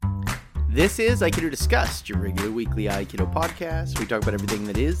This is Aikido Discussed, your regular weekly Aikido podcast. We talk about everything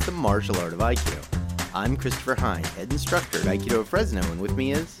that is the martial art of Aikido. I'm Christopher Hine, head instructor at Aikido of Fresno, and with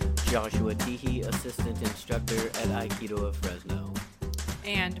me is Joshua Teehee, assistant instructor at Aikido of Fresno.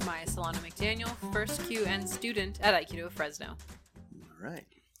 And Maya Solana McDaniel, first QN student at Aikido of Fresno. All right.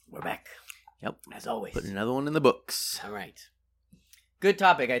 We're back. Yep. As always. Put another one in the books. All right. Good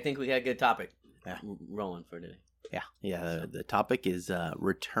topic. I think we got a good topic rolling for today. Yeah. The topic is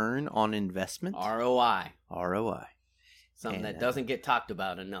return on investment. ROI. And, Something that doesn't get talked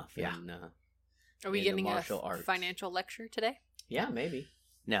about enough. Yeah. Are we in getting the a martial arts. financial lecture today? Yeah, maybe.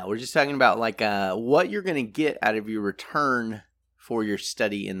 No, we're just talking about like what you're going to get out of your return for your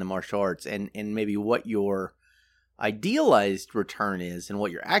study in the martial arts, and maybe what your idealized return is and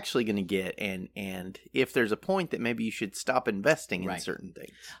what you're actually going to get, and if there's a point that maybe you should stop investing in Right. certain things.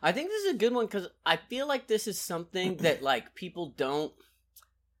 I think this is a good one because I feel like this is something that like people don't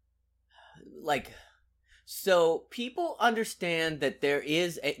like. So people understand that there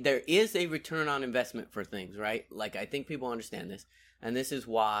is a return on investment for things, right? Like I think people understand this, and this is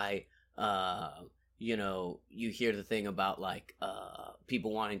why you hear the thing about like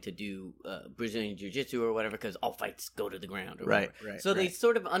people wanting to do Brazilian Jiu-Jitsu or whatever because all fights go to the ground or whatever. Right. So they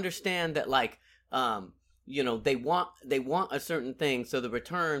sort of understand that like they want a certain thing, so the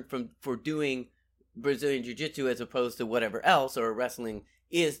return for doing Brazilian Jiu-Jitsu as opposed to whatever else or wrestling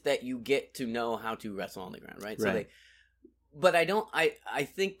is that you get to know how to wrestle on the ground, right? Right. But I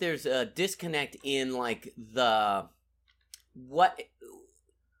think there's a disconnect in like what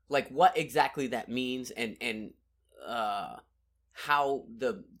exactly that means and how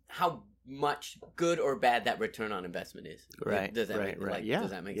much good or bad that return on investment is. Right. Does that Right. make, Right. Yeah. Does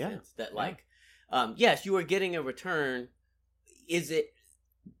that make Yeah. sense? That Yeah. like yes, you are getting a return. Is it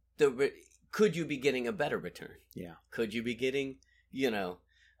could you be getting a better return? Yeah. Could you be getting,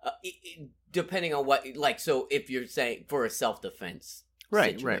 depending on what, like, so if you're saying for a self-defense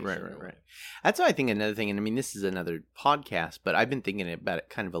Right. situation. That's why I think another thing, and I mean, this is another podcast, but I've been thinking about it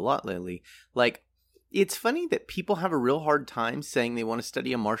kind of a lot lately. Like, it's funny that people have a real hard time saying they want to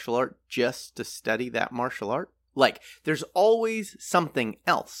study a martial art just to study that martial art. Like, there's always something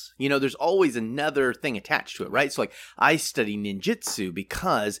else. There's always another thing attached to it, right? So, like, I study ninjutsu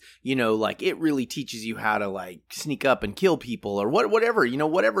because, like, it really teaches you how to, like, sneak up and kill people or whatever,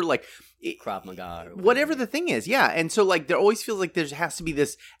 like... Krav Maga. Or whatever the thing is, yeah. And so, like, there always feels like there has to be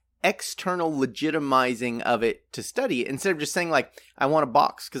this external legitimizing of it to study it instead of just saying, like, I want to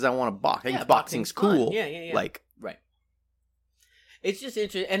box because I want to box. I think boxing's cool. Fun. Yeah. Like, right. It's just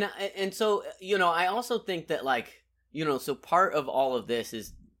interesting. And so, I also think that, like, so part of all of this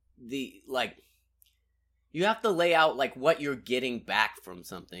is the, like, you have to lay out, like, what you're getting back from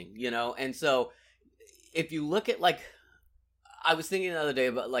something, And so if you look at, like, I was thinking the other day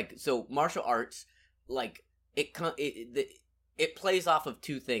about, like, so martial arts, like, it plays off of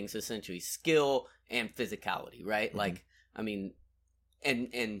two things, essentially, skill and physicality, right? Mm-hmm. Like, I mean,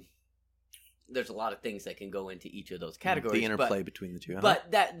 and there's a lot of things that can go into each of those categories. The interplay between the two. Huh?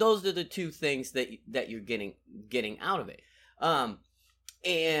 But those are the two things that you're getting out of it.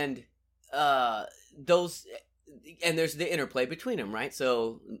 And there's the interplay between them, right?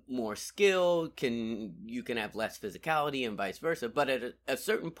 So more skill you can have less physicality and vice versa. But at a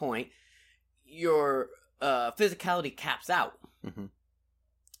certain point, your physicality caps out. Mm-hmm.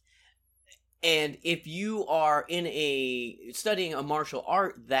 And if you are studying a martial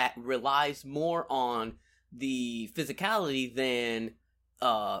art that relies more on the physicality than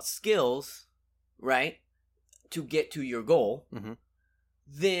skills, right, to get to your goal, mm-hmm.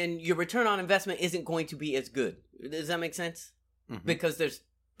 then your return on investment isn't going to be as good. Does that make sense? Mm-hmm. Because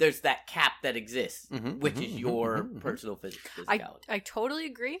there's that cap that exists, mm-hmm. which mm-hmm. is your mm-hmm. personal physicality. I totally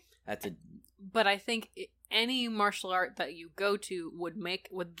agree. But I think any martial art that you go to would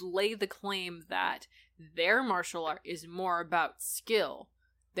lay the claim that their martial art is more about skill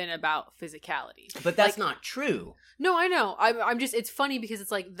than about physicality. But that's not true. No, I know. I'm just, it's funny because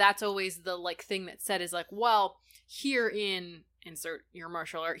it's like, that's always the like thing that's said is like, well, here in insert your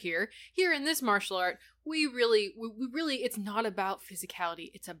martial art here in this martial art, we really, it's not about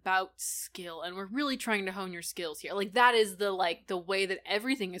physicality, it's about skill, and we're really trying to hone your skills here. Like, that is the way that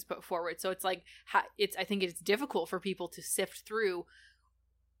everything is put forward. So it's like, I think it's difficult for people to sift through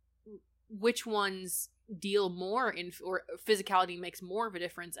which ones deal more in, or physicality makes more of a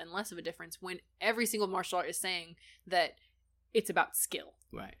difference and less of a difference, when every single martial art is saying that it's about skill.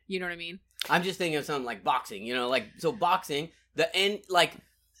 Right. You know what I mean? I'm just thinking of something like boxing, so boxing, the end, like,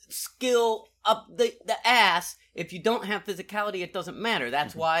 skill up the ass. If you don't have physicality, it doesn't matter.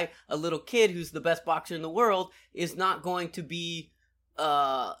 That's why a little kid who's the best boxer in the world is not going to be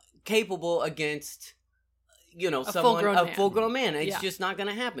capable against, A someone, full-grown man. full-grown man. It's Yeah. just not going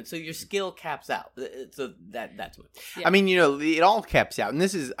to happen. So your skill caps out. So that's what. Yeah. I mean, it all caps out. And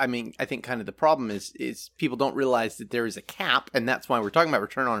this is, I think kind of the problem is people don't realize that there is a cap. And that's why we're talking about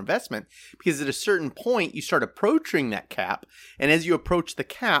return on investment. Because at a certain point, you start approaching that cap. And as you approach the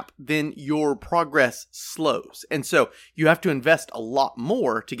cap, then your progress slows. And so you have to invest a lot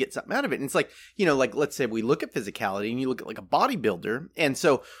more to get something out of it. And it's like, like let's say we look at physicality and you look at like a bodybuilder. And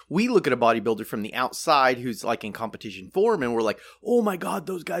so we look at a bodybuilder from the outside who's like in competition form and we're like, oh my God,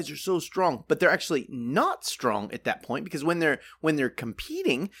 those guys are so strong. But they're actually not strong at that point because when they're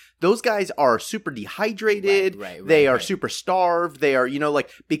competing, those guys are super dehydrated. They are super starved. They are,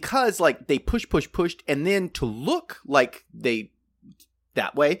 because like they pushed and then to look like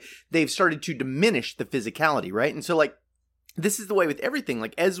that way, they've started to diminish the physicality, right? And so like, this is the way with everything.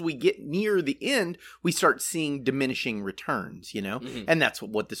 Like as we get near the end, we start seeing diminishing returns, Mm-hmm. and that's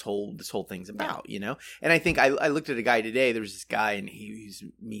what this whole thing's about, And I think I looked at a guy today. There was this guy, and he's a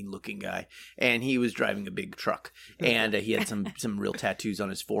mean-looking guy, and he was driving a big truck, and he had some real tattoos on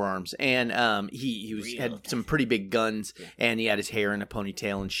his forearms, and he had some pretty big guns, and he had his hair in a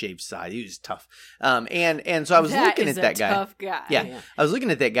ponytail and shaved side. He was tough, and so I was looking at that guy. Tough guy. Yeah, I was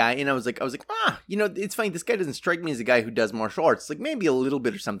looking at that guy, and I was like, it's funny. This guy doesn't strike me as a guy who does martial arts. Like maybe a little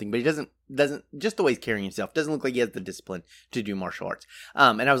bit or something, but he doesn't just the way he's carrying himself doesn't look like he has the discipline to do martial arts.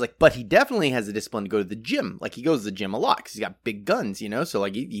 And I was like, but he definitely has the discipline to go to the gym. Like he goes to the gym a lot because he's got big guns, so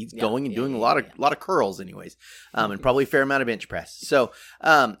like he's going and doing a lot of curls anyways, and probably a fair amount of bench press. So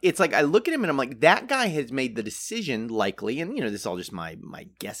it's like I look at him and I'm like, that guy has made the decision likely, and this is all just my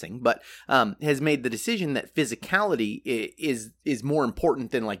guessing, but has made the decision that physicality is more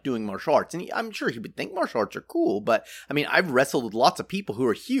important than like doing martial arts. And I'm sure he would think martial arts are cool, but I mean, I've wrestled with lots of people who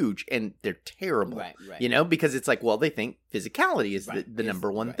are huge and they're terrible, right. Because it's like, well, they think physicality is the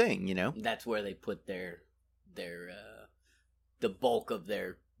number one thing, That's where they put their the bulk of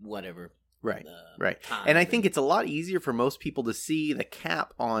their whatever. Right. And I think it's a lot easier for most people to see the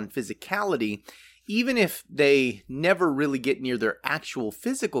cap on physicality. Even if they never really get near their actual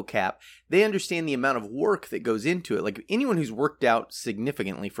physical cap, they understand the amount of work that goes into it. Like anyone who's worked out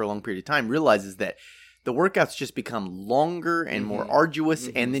significantly for a long period of time realizes that the workouts just become longer and more arduous,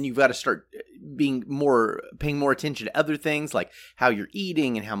 and then you've got to start paying more attention to other things like how you're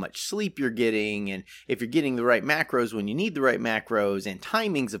eating and how much sleep you're getting, and if you're getting the right macros when you need the right macros, and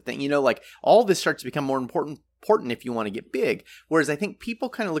timings of things. Like all this starts to become more important if you want to get big. Whereas I think people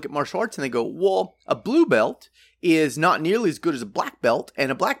kind of look at martial arts and they go, well, a blue belt is not nearly as good as a black belt,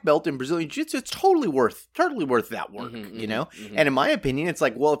 and a black belt in Brazilian Jiu-Jitsu, it's totally worth that work, And in my opinion, it's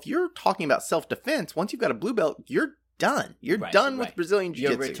like, well, if you're talking about self-defense, once you've got a blue belt, you're done. You're done with Brazilian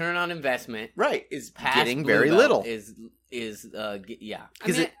Jiu-Jitsu. Your return on investment, is getting very little. I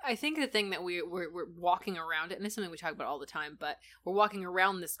think the thing that we're walking around, and this is something we talk about all the time, but we're walking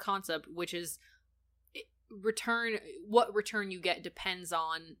around this concept, which is what return you get depends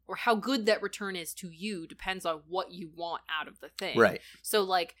on, or how good that return is to you depends on what you want out of the thing. Right. So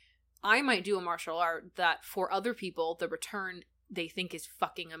like I might do a martial art that for other people the return they think is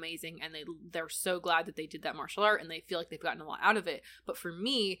fucking amazing, and they're so glad that they did that martial art and they feel like they've gotten a lot out of it. But for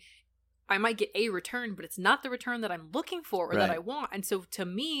me, I might get a return, but it's not the return that I'm looking for or that I want. And so to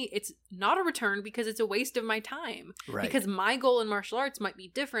me, it's not a return because it's a waste of my time. Right. Because my goal in martial arts might be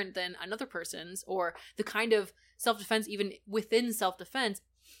different than another person's, or the kind of self-defense, even within self-defense,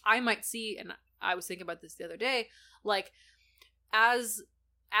 I might see, and I was thinking about this the other day, like as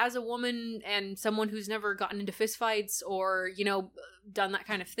a woman and someone who's never gotten into fistfights or, done that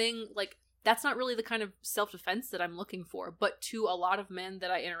kind of thing, like that's not really the kind of self-defense that I'm looking for. But to a lot of men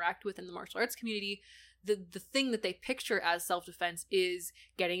that I interact with in the martial arts community, the thing that they picture as self-defense is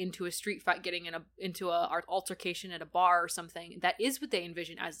getting into a street fight, getting into a altercation at a bar or something. That is what they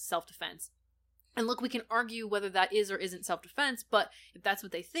envision as self-defense. And look, we can argue whether that is or isn't self-defense, but if that's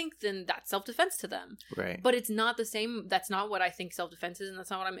what they think, then that's self-defense to them. Right. But it's not the same. That's not what I think self-defense is, and that's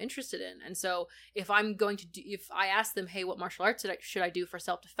not what I'm interested in. And so if I'm going to if I ask them, hey, what martial arts should I do for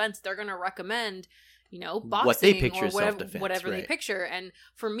self-defense, they're going to recommend, boxing what they picture or whatever, self-defense, whatever right. they picture. And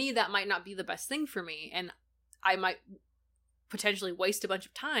for me, that might not be the best thing for me. And I might potentially waste a bunch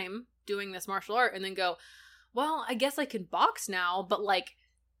of time doing this martial art and then go, well, I guess I can box now, but like,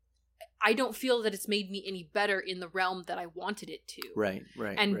 I don't feel that it's made me any better in the realm that I wanted it to. Right.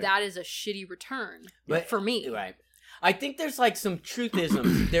 And that is a shitty return for me. Right. I think there's like some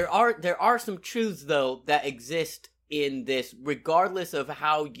truthisms. there are some truths though that exist in this, regardless of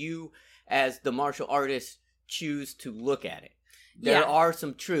how you as the martial artist choose to look at it. There are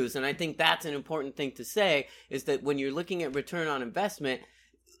some truths, and I think that's an important thing to say, is that when you're looking at return on investment,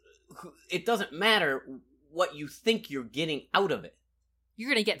 it doesn't matter what you think you're getting out of it. You're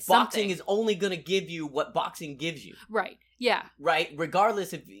gonna get Boxing something. is only gonna give you what boxing gives you. Right. Yeah. Right?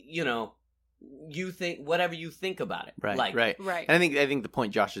 Regardless if, you think whatever you think about it. Right, Like, right. Right. And I think the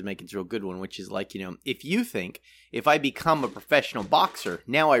point Josh is making is a real good one, which is like, if you think if I become a professional boxer,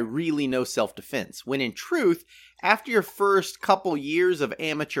 now I really know self-defense. When in truth, after your first couple years of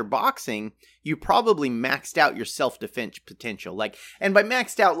amateur boxing, you probably maxed out your self-defense potential. And by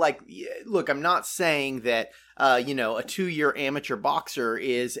maxed out, look, I'm not saying that, a 2-year amateur boxer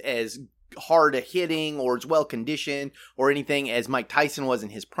is as hard at hitting or as well conditioned or anything as Mike Tyson was in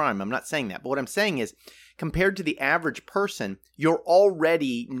his prime. I'm not saying that. But what I'm saying is, compared to the average person, you're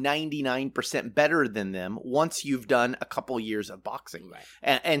already 99% better than them once you've done a couple years of boxing. Right.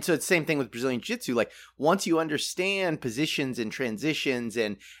 And so it's the same thing with Brazilian Jiu-Jitsu. Once you understand positions and transitions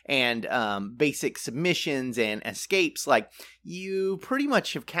and basic submissions and escapes, you pretty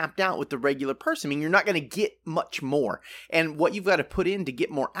much have capped out with the regular person. I mean, you're not going to get much more. And what you've got to put in to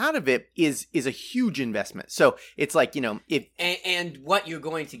get more out of it is a huge investment. So it's if... And what you're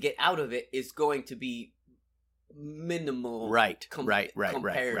going to get out of it is going to be minimal. Right. So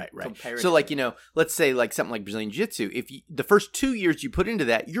let's say something like Brazilian Jiu-Jitsu. If the first 2 years you put into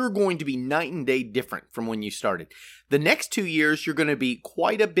that, you're going to be night and day different from when you started. The next 2 years, you're going to be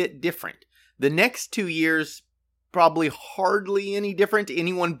quite a bit different. The next 2 years, probably hardly any different to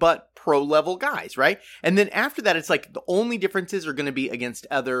anyone but pro level guys, right? And then after that, it's the only differences are going to be against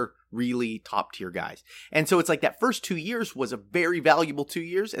other really top tier guys. And so it's that first 2 years was a very valuable 2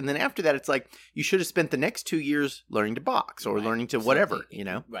 years. And then after that, it's you should have spent the next 2 years learning to box or learning to whatever,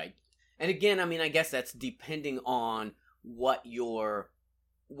 Right. And again, I mean, I guess that's depending on what you're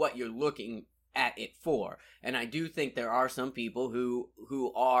looking at it for. And I do think there are some people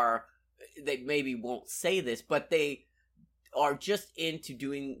who are, they maybe won't say this, but they are just into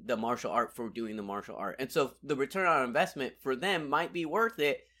doing the martial art for doing the martial art. And so the return on investment for them might be worth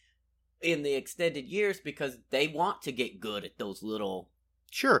it in the extended years because they want to get good at those little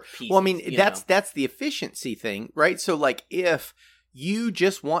Sure. pieces, Well, I mean, that's the efficiency thing, right? So if you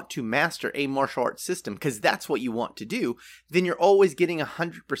just want to master a martial arts system because that's what you want to do, then you're always getting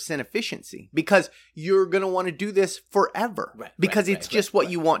 100% efficiency because you're going to want to do this forever because it's just what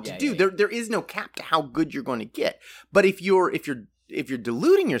you want to do. There is no cap to how good you're going to get. But if you're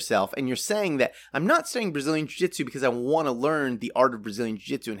deluding yourself and you're saying that I'm not studying Brazilian Jiu-Jitsu because I want to learn the art of Brazilian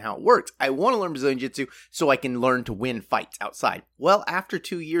Jiu-Jitsu and how it works. I want to learn Brazilian Jiu-Jitsu so I can learn to win fights outside. Well, after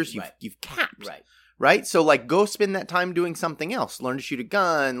 2 years, you've capped. Right? So go spend that time doing something else. Learn to shoot a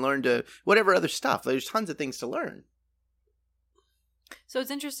gun, learn to whatever other stuff. There's tons of things to learn. So it's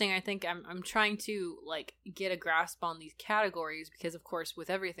interesting. I think I'm trying to get a grasp on these categories because of course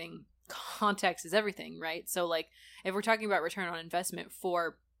with everything, context is everything, right? So if we're talking about return on investment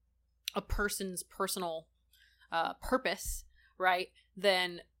for a person's personal purpose, right?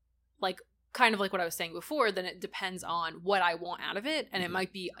 Then kind of like what I was saying before, then it depends on what I want out of it. And it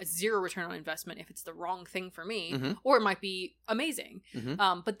might be a 0 return on investment if it's the wrong thing for me, or it might be amazing.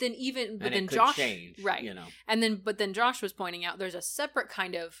 But then Josh, change, right. But then Josh was pointing out there's a separate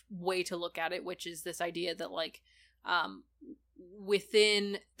kind of way to look at it, which is this idea that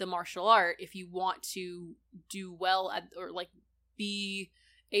within the martial art, if you want to do well at, or be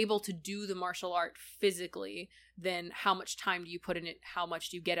able to do the martial art physically, then how much time do you put in it? How much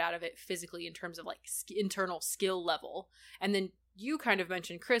do you get out of it physically in terms of internal skill level? And then you kind of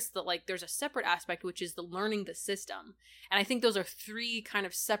mentioned, Chris, that there's a separate aspect, which is the learning the system. And I think those are 3 kind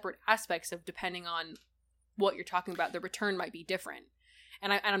of separate aspects of depending on what you're talking about, the return might be different.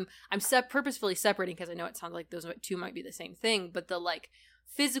 And I'm purposefully separating because I know it sounds like those 2 might be the same thing, but the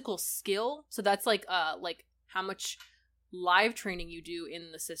physical skill. So that's how much live training you do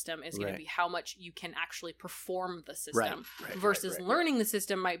in the system is going to be how much you can actually perform the system versus learning the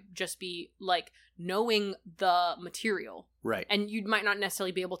system might just be knowing the material. Right. And you might not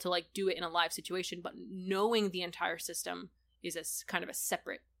necessarily be able to do it in a live situation, but knowing the entire system is a kind of a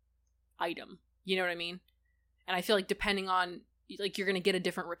separate item. You know what I mean? And I feel depending on you're going to get a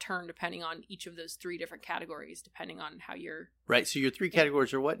different return depending on each of those 3 different categories, depending on how you're... Right. So your 3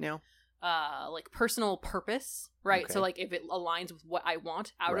 categories are what now? Personal purpose, right? Okay. So if it aligns with what I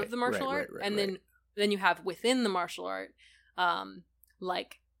want out of the martial art, and then you have within the martial art,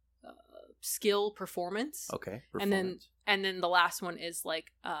 skill performance. Okay. Performance. And then the last one is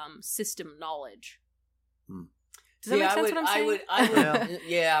system knowledge. Does that make sense what I'm saying?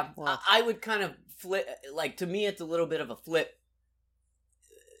 I would I would kind of flip, to me it's a little bit of a flip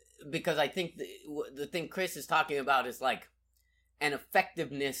because I think the thing Chris is talking about is an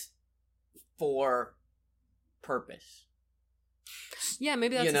effectiveness for purpose. Yeah,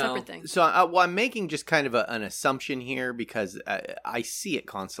 maybe that's You a know, separate thing. So I'm making just kind of an assumption here because I see it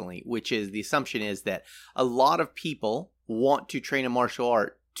constantly, which is the assumption is that a lot of people want to train a martial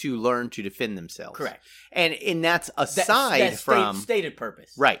art to learn to defend themselves. Correct. And that's aside That's from... stated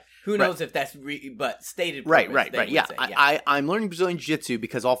purpose. Right. Who knows if that's but stated purpose. Right. Yeah. I'm learning Brazilian Jiu-Jitsu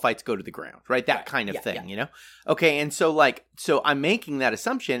because all fights go to the ground, right? That kind of thing, you know? Okay, and so I'm making that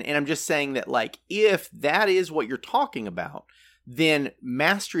assumption, and I'm just saying that if that is what you're talking about, then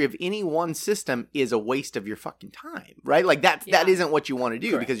mastery of any one system is a waste of your fucking time, right? That isn't what you want to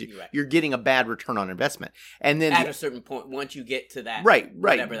do. Correct. Because you're getting a bad return on investment. And then at a certain point, once you get to that,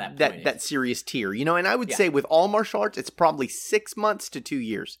 whatever that that serious tier, you know. And I would say with all martial arts, it's probably 6 months to 2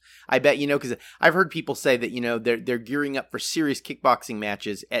 years. I bet, you know, because I've heard people say that, you know, they're gearing up for serious kickboxing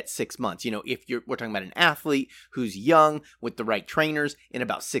matches at 6 months. You know, if we're talking about an athlete who's young with the right trainers, in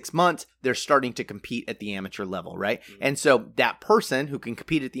about 6 months they're starting to compete at the amateur level, right? Mm-hmm. And so that person who can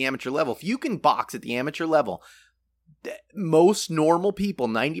compete at the amateur level, if you can box at the amateur level, most normal people,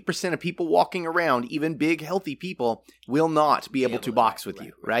 90% of people walking around, even big healthy people, will not be able to box with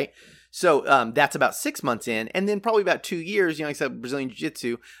you, right? So that's about 6 months in, and then probably about 2 years, you know, like I said, Brazilian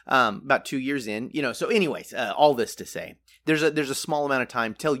Jiu-Jitsu, about 2 years in, you know. So anyways, all this to say, there's a small amount of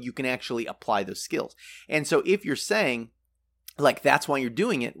time till you can actually apply those skills. And so if you're saying, that's why you're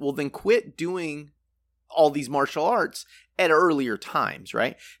doing it, well, then quit doing all these martial arts at earlier times,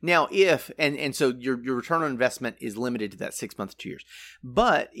 right? Now, if so your return on investment is limited to that 6 months to 2 years.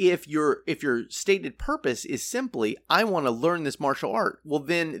 But if your stated purpose is simply, I want to learn this martial art, well,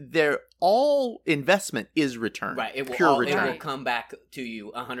 then all investment is return. Right. It will come back to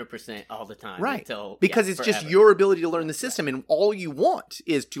you 100% all the time. Right. Until, because it's forever. just your ability to learn the system, and all you want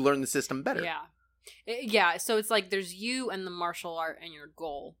is to learn the system better. Yeah. Yeah, so it's there's you and the martial art and your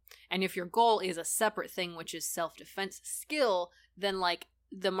goal. And if your goal is a separate thing, which is self-defense skill, then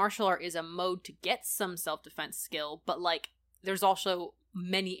the martial art is a mode to get some self-defense skill, but there's also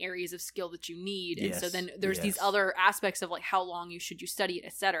many areas of skill that you need. And so then there's these other aspects of how long you study it,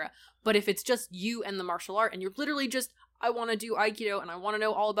 etc. But if it's just you and the martial art and you're literally just, I want to do Aikido and I want to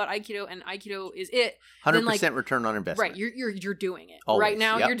know all about Aikido and Aikido is it. 100% return on investment. Right, you're doing it. Always. Right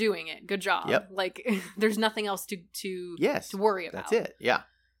now you're doing it. Good job. Yep. There's nothing else to worry about. That's it. Yeah.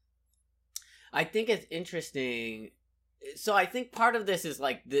 I think it's interesting. So I think part of this is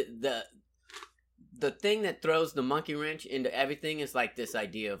the thing that throws the monkey wrench into everything is this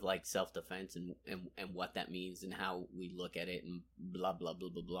idea of self-defense and what that means and how we look at it and blah blah blah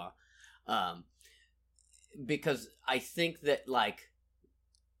blah blah. Because I think that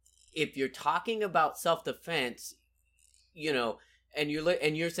if you're talking about self-defense, you know, and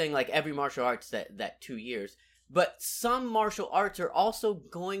you're saying every martial arts that 2 years, but some martial arts are also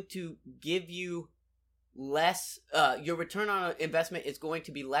going to give you less. Your return on investment is going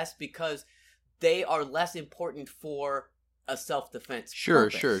to be less because they are less important for a self-defense. Sure.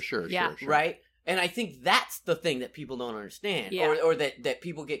 Right. And I think that's the thing that people don't understand, or that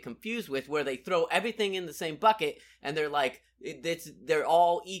people get confused with, where they throw everything in the same bucket and they're they're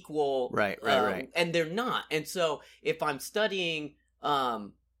all equal, right, and they're not. And so if I'm studying,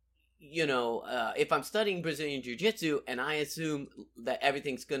 if I'm studying Brazilian Jiu-Jitsu and I assume that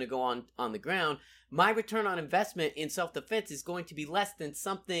everything's going to go on the ground, my return on investment in self-defense is going to be less than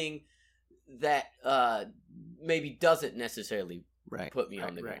something that maybe doesn't necessarily put me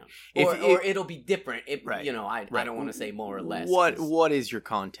on the ground, or it'll be different. You know, I don't want to say more or less. What is your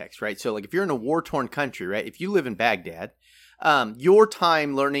context, right? So, if you're in a war-torn country, right? If you live in Baghdad, your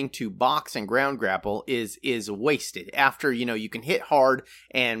time learning to box and ground grapple is wasted. After you can hit hard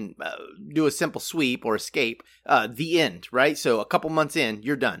and do a simple sweep or escape. The end, right? So, a couple months in,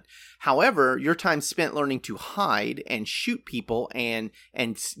 you're done. However, your time spent learning to hide and shoot people and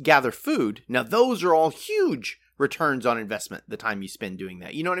gather food. Now, those are all huge returns on investment, the time you spend doing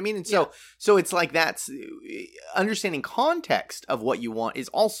that. You know what I mean? And so it's that's understanding context of what you want is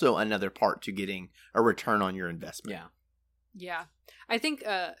also another part to getting a return on your investment. Yeah. I think,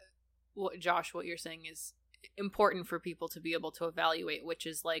 Josh, what you're saying is important for people to be able to evaluate, which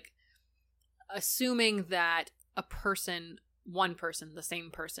is assuming that one person, the same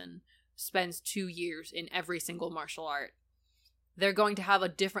person, spends 2 years in every single martial art, they're going to have a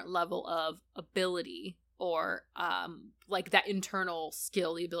different level of ability or that internal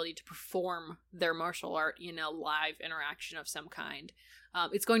skill, the ability to perform their martial art in a live interaction of some kind.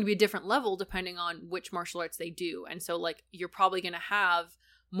 It's going to be a different level depending on which martial arts they do. And so you're probably going to have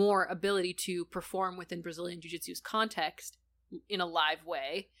more ability to perform within Brazilian Jiu-Jitsu's context in a live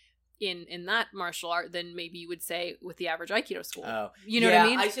way in that martial art than maybe you would say with the average Aikido school. Oh. You know what I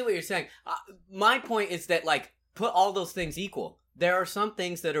mean? I see what you're saying. My point is that put all those things equal. there are some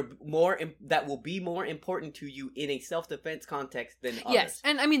things that are that will be more important to you in a self-defense context than others. Yes,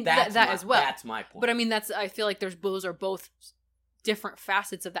 and I mean that as well. That's my point. But I mean, I feel like those are both different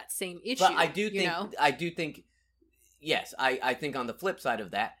facets of that same issue. But I do think, yes, I think on the flip side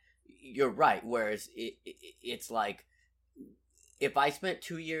of that, you're right. Whereas it's like, if I spent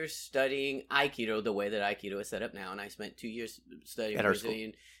 2 years studying Aikido the way that Aikido is set up now, and I spent 2 years studying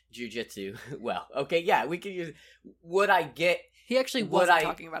Brazilian Jiu-Jitsu, well, okay, yeah, we can use. Would I get? He actually wasn't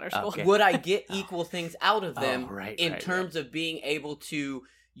talking about our school. Okay. Would I get equal things out of them in terms of being able to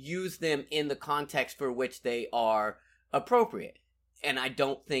use them in the context for which they are appropriate? And I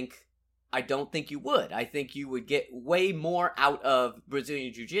don't think you would. I think you would get way more out of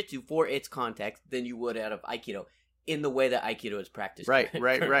Brazilian Jiu-Jitsu for its context than you would out of Aikido in the way that Aikido is practiced. Right.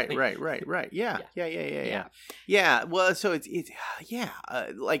 Yeah. Well, so it's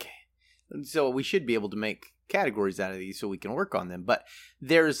like, so we should be able to make categories out of these so we can work on them. But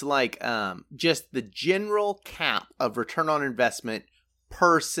there's like just the general cap of return on investment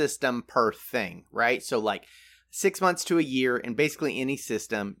per system per thing, right? So like 6 months to a year in basically any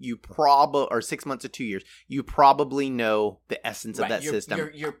system, or 6 months to 2 years, you probably know the essence of that system.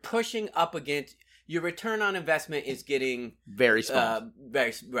 You're pushing up against your return on investment is getting very small.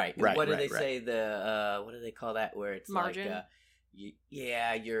 Right. What do they say? What do they call that? Where it's margin.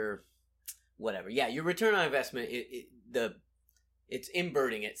 Like, your whatever. Yeah, your return on investment. It's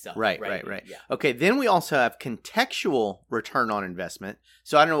inverting itself. Right. Yeah. Okay, then we also have contextual return on investment.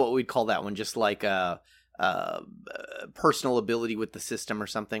 So I don't know what we'd call that one, just like personal ability with the system or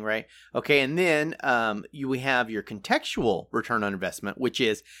something, right? Okay, and then we have your contextual return on investment, which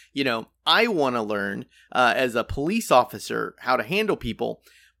is, I want to learn as a police officer how to handle people.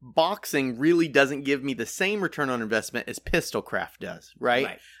 Boxing really doesn't give me the same return on investment as pistolcraft does,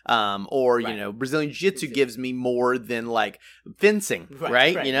 right? Brazilian Jiu-Jitsu gives me more than like fencing,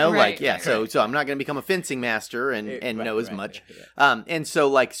 right? So I'm not going to become a fencing master and know as much. And so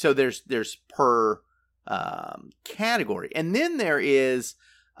there's per category, and then there is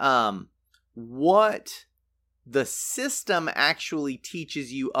what the system actually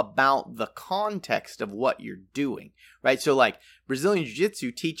teaches you about the context of what you're doing, right? So like Brazilian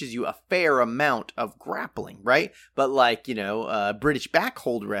Jiu-Jitsu teaches you a fair amount of grappling, right? But like, British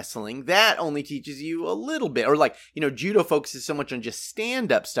backhold wrestling, that only teaches you a little bit. Or like, judo focuses so much on just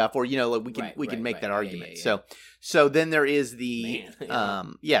stand-up stuff, or, like we can make that argument. Yeah. So then there is the,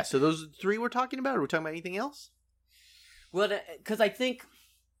 so those are the three we're talking about. Are we talking about anything else? Well, because I think,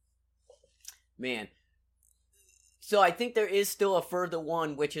 so I think there is still a further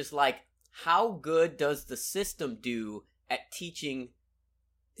one, which is like, how good does the system do at teaching,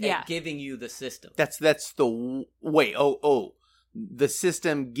 at giving you the system? That's the wait. The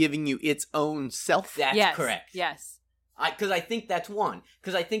system giving you its own self. That's correct. Yes. Because I think that's one.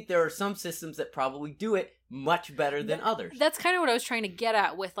 Because I think there are some systems that probably do it much better than others. That's kind of what I was trying to get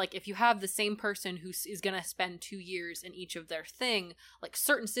at with, like, if you have the same person who is going to spend 2 years in each of their thing, like,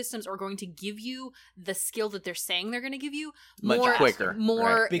 certain systems are going to give you the skill that they're saying they're going to give you much quicker,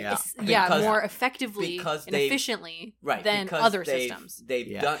 more, more effectively and efficiently than other systems.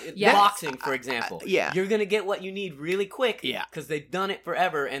 They've done boxing, for example. You're going to get what you need really quick because they've done it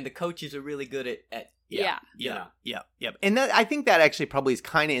forever, and the coaches are really good at Yep. And I think that actually probably is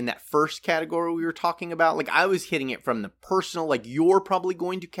kind of in that first category we were talking about. Like, I was hitting it from the personal, like, you're probably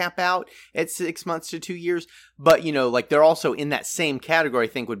going to cap out at 6 months to 2 years. But, like, they're also in that same category, I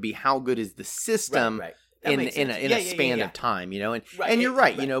think, would be how good is the system in a span of time, And you're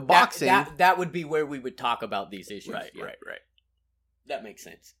right, boxing. That would be where we would talk about these issues. Right. That makes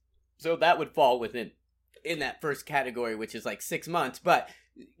sense. So that would fall in that first category, which is like 6 months. But,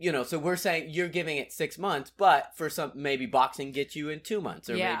 so we're saying you're giving it 6 months, but for some, maybe boxing gets you in 2 months,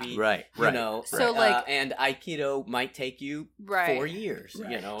 or maybe, so like, and Aikido might take you 4 years,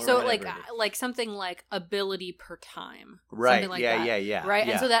 So like something like ability per time. Right. Something like that. Right.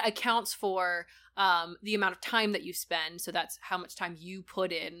 And so that accounts for the amount of time that you spend. So that's how much time you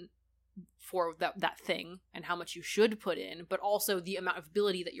put in for that thing and how much you should put in, but also the amount of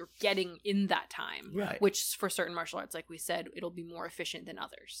ability that you're getting in that time, which for certain martial arts, like we said, it'll be more efficient than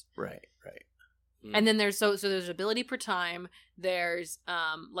others. Right. And then there's so there's ability per time. There's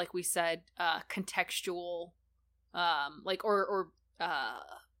like we said, contextual, like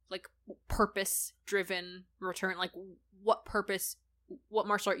like purpose driven return, like what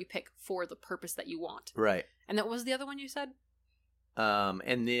martial art you pick for the purpose that you want. Right. And that was the other one you said?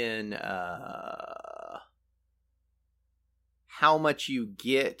 And then how much you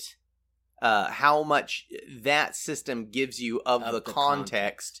get, how much that system gives you of the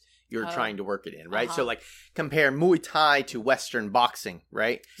context you're trying to work it in, right? Uh-huh. So like compare Muay Thai to Western boxing,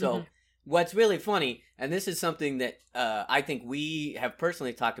 right? So what's really funny, and this is something that I think we have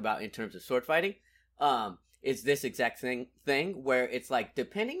personally talked about in terms of sword fighting, is this exact thing where it's like,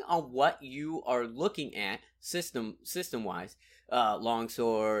 depending on what you are looking at system wise,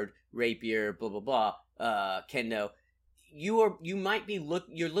 longsword, rapier, blah blah blah, kendo, you might be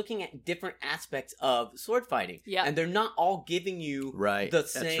you're looking at different aspects of sword fighting, and they're not all giving you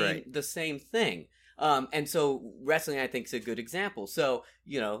the same thing. And so wrestling, I think, is a good example. So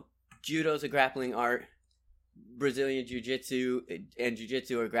judo's a grappling art, Brazilian jiu-jitsu and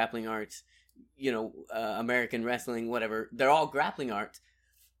jiu-jitsu are grappling arts. American wrestling, whatever, they're all grappling arts.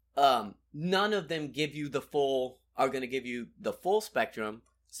 None of them are going to give you the full spectrum.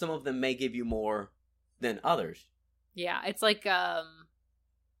 Some of them may give you more than others. Yeah, it's like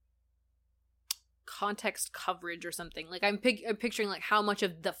context coverage or something. Like I'm picturing like how much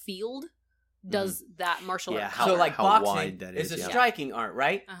of the field does that martial art cover. So like how boxing wide that is a yeah. striking art,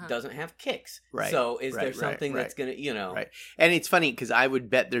 right? Uh-huh. Doesn't have kicks. Right. So is there Right, something right, that's going to, Right. And it's funny because I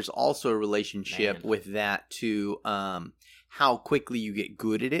would bet there's also a relationship with that to how quickly you get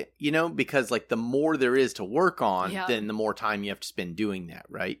good at it, because like the more there is to work on, then the more time you have to spend doing that,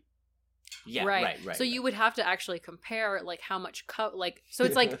 right? Yeah, right. So you would have to actually compare like how much so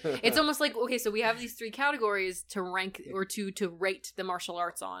it's like it's almost like, okay, so we have these 3 categories to rank or to rate the martial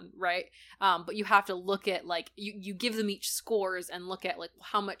arts on, right? But you have to look at like you give them each scores and look at like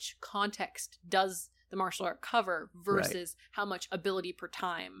how much context does the martial art cover versus how much ability per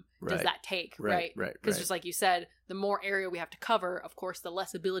time does that take, right? Because just like you said, the more area we have to cover, of course, the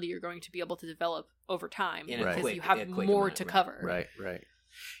less ability you're going to be able to develop over time because you have more to cover. Right.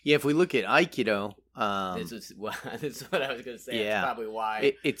 Yeah, if we look at Aikido, this is what I was going to say. Yeah, that's probably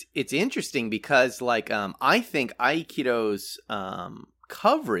why it's interesting because, like, I think Aikido's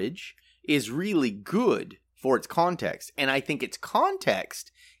coverage is really good for its context, and I think its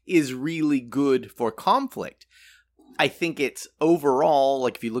context is really good for conflict. I think it's overall,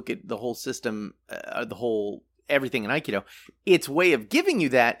 like, if you look at the whole system, everything in Aikido, its way of giving you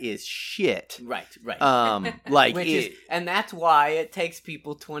that is shit. Right. Like and that's why it takes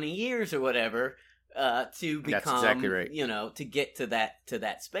people 20 years or whatever to become, that's exactly right. To get to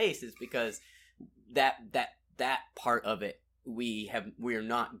that space is because that part of it we're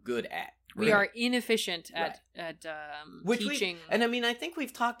not good at. We are inefficient at teaching. And I mean, I think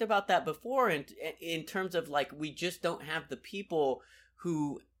we've talked about that before in terms of like, we just don't have the people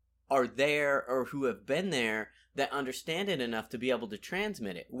who are there or who have been there that understand it enough to be able to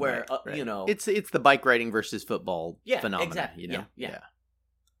transmit it. Where it's the bike riding versus football phenomenon. Exactly. Yeah.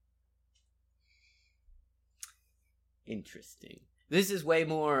 Interesting. This is way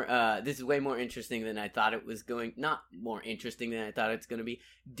more interesting than I thought it was going. Not more interesting than I thought it's going to be.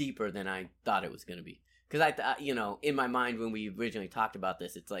 Deeper than I thought it was going to be. Because I thought, in my mind when we originally talked about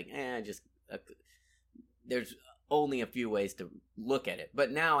this, it's like, there's only a few ways to look at it.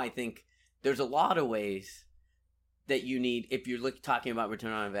 But now I think there's a lot of ways that you need, if you're talking about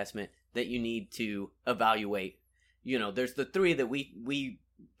return on investment, that you need to evaluate. There's the 3 that we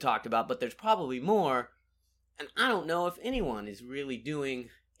talked about, but there's probably more. And I don't know if anyone is really doing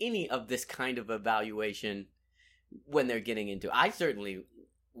any of this kind of evaluation when they're getting into it. I certainly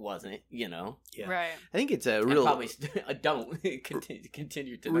wasn't, Yeah. Right. I think it's a real... probably don't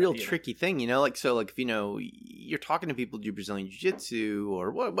continue to... real tricky thing, like, so, like, if, you're talking to people who do Brazilian Jiu-Jitsu or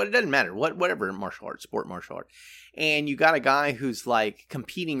what, it doesn't matter, whatever martial art, sport martial art, and you got a guy who's, like,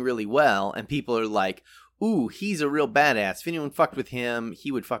 competing really well, and people are like, ooh, he's a real badass. If anyone fucked with him,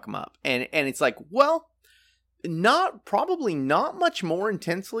 he would fuck him up. And it's like, well... probably not much more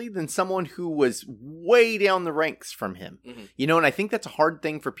intensely than someone who was way down the ranks from him. Mm-hmm. And I think that's a hard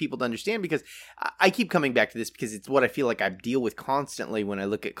thing for people to understand because I keep coming back to this because it's what I feel like I deal with constantly when I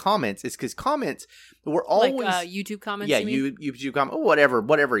look at comments. Is because comments were always like YouTube comments. Yeah, YouTube comments. Oh, whatever.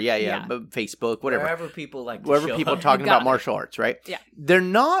 Yeah. Facebook, whatever. Wherever people people are talking about martial arts, right? Yeah, they're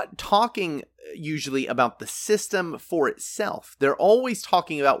not talking usually about the system for itself. They're always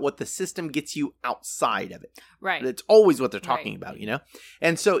talking about what the system gets you outside of it. Right. It's always what they're talking about,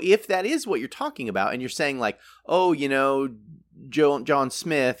 And so if that is what you're talking about and you're saying like, oh, John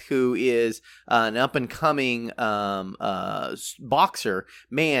Smith, who is an up-and-coming boxer,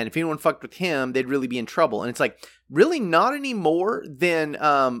 man, if anyone fucked with him, they'd really be in trouble. And it's like, really not any more than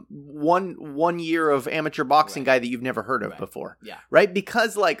one year of amateur boxing guy that you've never heard of before. Yeah. Right?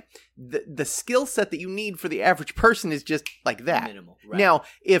 Because, like, the skill set that you need for the average person is just like that. Minimal. Right. Now,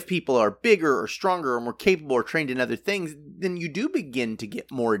 if people are bigger or stronger or more capable or trained in other things, then you do begin to get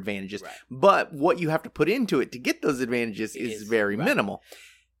more advantages. Right. But what you have to put into it to get those advantages is very minimal.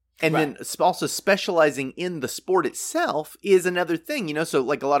 And then also specializing in the sport itself is another thing, you know? So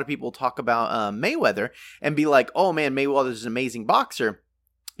like a lot of people talk about Mayweather and be like, oh man, Mayweather's an amazing boxer.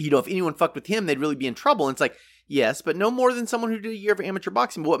 You know, if anyone fucked with him, they'd really be in trouble. And it's like, yes, but no more than someone who did a year of amateur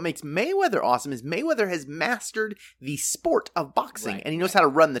boxing. But what makes Mayweather awesome is Mayweather has mastered the sport of boxing. And he knows how to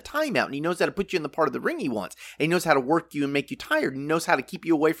run the timeout. And he knows how to put you in the part of the ring he wants. And he knows how to work you and make you tired. And he knows how to keep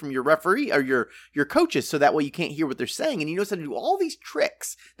you away from your referee or your coaches so that way you can't hear what they're saying. And he knows how to do all these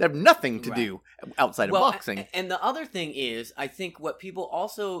tricks that have nothing to do outside of boxing. And the other thing is, I think what people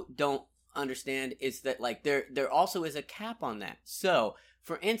also don't understand is that like there also is a cap on that. So,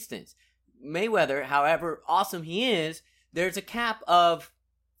 for instance, Mayweather, however awesome he is, there's a cap of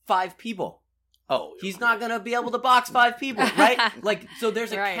 5 people. Oh, he's not gonna be able to box 5 people, right? Like, so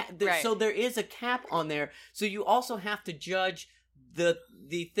there's a so there is a cap on there. So you also have to judge the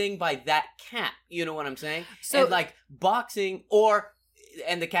thing by that cap. You know what I'm saying? So, and like boxing,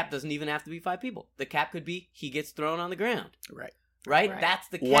 and the cap doesn't even have to be 5 people. The cap could be he gets thrown on the ground. Right? That's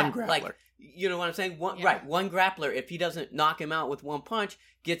the cap. One grappler. Like, you know what I'm saying? One grappler, if he doesn't knock him out with one punch,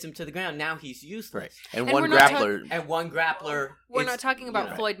 gets him to the ground. Now he's useless. Right. And one grappler. We're not talking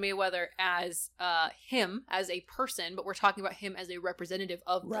about Floyd Mayweather as him as a person, but we're talking about him as a representative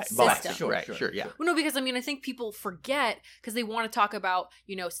of the system. Sure, yeah. Well, no, because I mean, I think people forget because they want to talk about,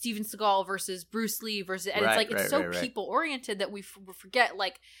 you know, Steven Seagal versus Bruce Lee versus, and it's like it's so people oriented that we forget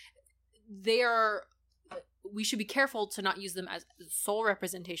like we should be careful to not use them as sole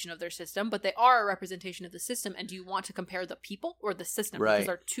representation of their system, but they are a representation of the system. And do you want to compare the people or the system? Right. Because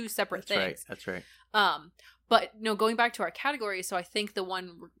they're two separate things. That's right. But no, going back to our categories, so I think the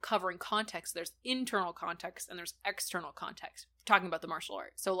one covering context, there's internal context and there's external context. We're talking about the martial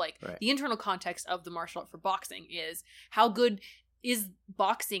art. So like the internal context of the martial art for boxing is how good is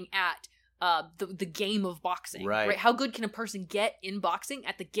boxing at the game of boxing, right? How good can a person get in boxing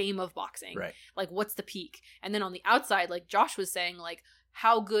at the game of boxing? Right. Like, what's the peak? And then on the outside, like Josh was saying, like,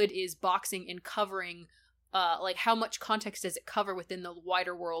 how good is boxing in covering, like, how much context does it cover within the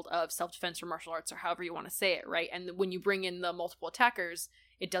wider world of self-defense or martial arts or however you want to say it, right? And when you bring in the multiple attackers,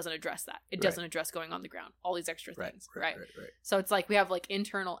 it doesn't address that. It doesn't address going on the ground. All these extra things, right? So it's like we have like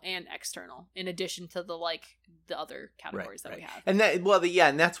internal and external in addition to the other categories that we have. And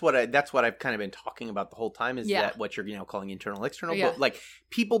and that's what I've kind of been talking about the whole time is that what you're calling internal, external. But like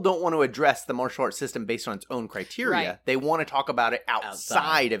people don't want to address the martial arts system based on its own criteria. They want to talk about it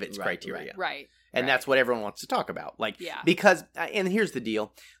outside of its criteria. Right. And that's what everyone wants to talk about. Like, because, and here's the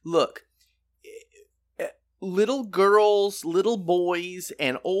deal. Look, little girls, little boys,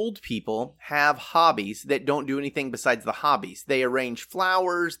 and old people have hobbies that don't do anything besides the hobbies. They arrange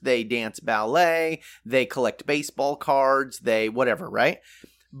flowers, they dance ballet, they collect baseball cards, they whatever, right?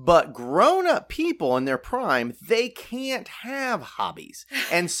 But grown-up people in their prime, they can't have hobbies.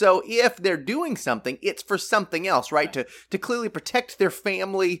 And so if they're doing something, it's for something else, right? To clearly protect their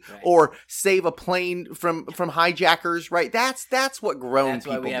family or save a plane from hijackers, right? That's what grown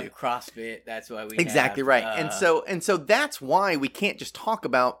people do. That's why we have CrossFit. That's why we Exactly right. And so that's why we can't just talk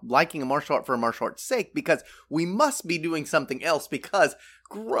about liking a martial art for a martial art's sake, because we must be doing something else because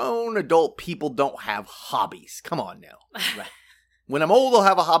grown adult people don't have hobbies. Come on now. Right. When I'm old, I'll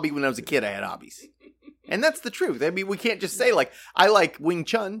have a hobby. When I was a kid, I had hobbies. And that's the truth. I mean, we can't just say, like, I like Wing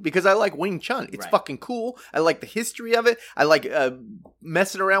Chun because I like Wing Chun. It's fucking cool. I like the history of it. I like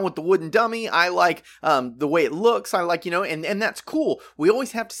messing around with the wooden dummy. I like the way it looks. I like, and that's cool. We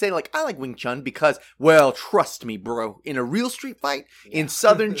always have to say, like, I like Wing Chun because, well, trust me, bro, in a real street fight in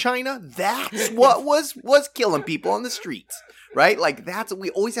southern China, that's what was killing people on the streets, right? Like, we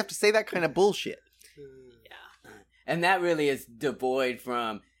always have to say that kind of bullshit. And that really is devoid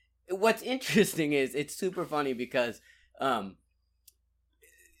from... What's interesting is it's super funny because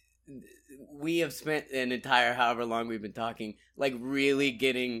we have spent an entire however long we've been talking, like really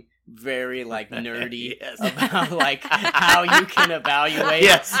getting very like nerdy about like how you can evaluate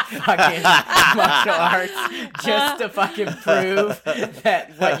fucking martial arts just to fucking prove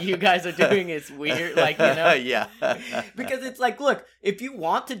that what you guys are doing is weird, like, because it's like, look, if you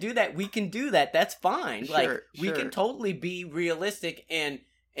want to do that, we can do that. That's fine. Like we can totally be realistic and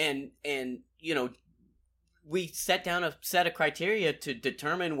we set down a set of criteria to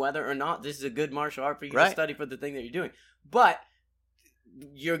determine whether or not this is a good martial art for you to study for the thing that you're doing. But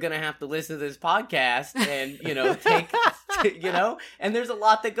you're going to have to listen to this podcast and, and there's a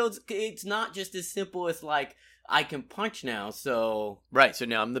lot that goes, it's not just as simple as like, I can punch now, so... Right, so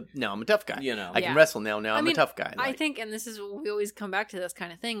now I'm a tough guy. I can wrestle now I'm a tough guy. I think, and this is, we always come back to this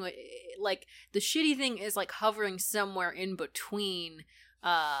kind of thing, like, the shitty thing is like hovering somewhere in between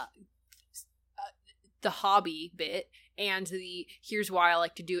the hobby bit and the here's why I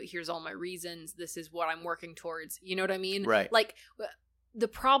like to do it, here's all my reasons, this is what I'm working towards. You know what I mean? Right. Like, the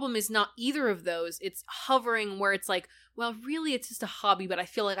problem is not either of those. It's hovering where it's like, well, really, it's just a hobby, but I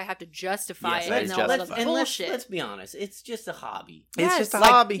feel like I have to justify Yes, it. that is And all that justified. other bullshit. Let's be honest. It's just a hobby. It's Yes. just a Like,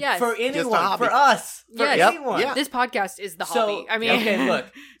 hobby. yes. For Just a anyone. hobby. For us. For Yes. Yep. anyone. Yeah. This podcast is the So, hobby. I mean, okay,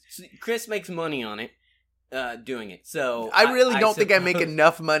 look. Chris makes money on it, doing it. So I really don't think I make suppose-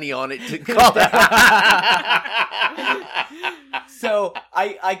 enough money on it to call that. So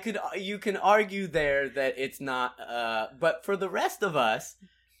you can argue there that it's not, but for the rest of us,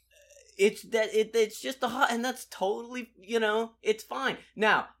 it's just a hobby, and that's totally, it's fine.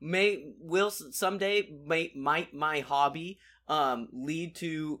 Now, someday might my hobby lead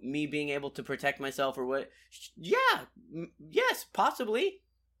to me being able to protect myself or what? Yeah, yes, possibly.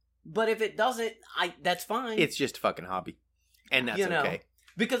 But if it doesn't, that's fine. It's just a fucking hobby. And that's okay.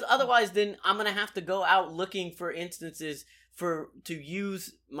 Because otherwise, then I'm gonna have to go out looking for instances to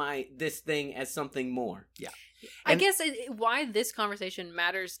use this thing as something more. Yeah. I guess why this conversation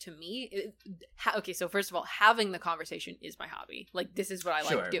matters to me. Okay, so first of all, having the conversation is my hobby. Like, this is what I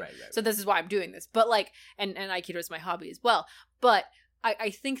like to do. Right. So this is why I'm doing this. But like, and Aikido is my hobby as well. But I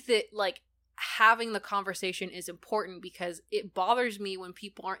think that like having the conversation is important because it bothers me when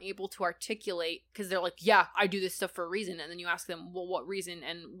people aren't able to articulate, because they're like, yeah, I do this stuff for a reason. And then you ask them, well, what reason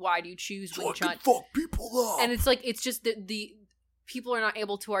and why do you choose Wing Chun? Fuck people up. And it's like, it's just the people are not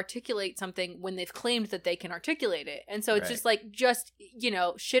able to articulate something when they've claimed that they can articulate it. And so it's just like,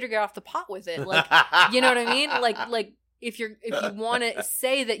 shit or get off the pot with it. Like, you know what I mean? Like if you want to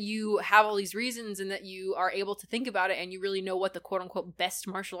say that you have all these reasons and that you are able to think about it and you really know what the quote unquote best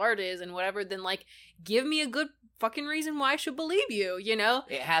martial art is and whatever, then like give me a good fucking reason why I should believe you,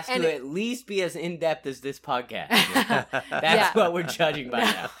 It has to at least be as in-depth as this podcast. That's what we're judging by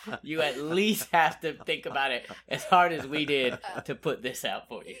now. You at least have to think about it as hard as we did to put this out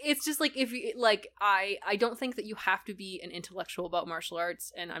for you. It's just like, if you like, I don't think that you have to be an intellectual about martial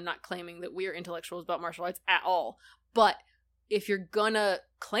arts, and I'm not claiming that we're intellectuals about martial arts at all. But if you're gonna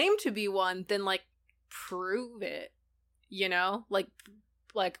claim to be one, then like prove it,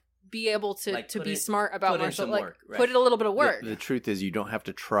 like be able to be smart about martial arts. Work, right? Put it a little bit of work. The truth is, you don't have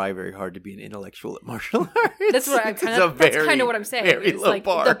to try very hard to be an intellectual at martial arts. That's what I'm that's kind of what I'm saying. Very it's low like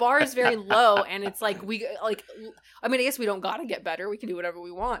bar. the bar is very low, and it's like I mean, I guess we don't gotta get better. We can do whatever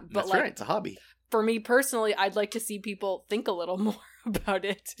we want. But That's right. It's a hobby. For me personally, I'd like to see people think a little more about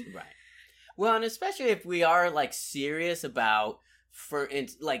it. Right. Well, and especially if we are like serious about,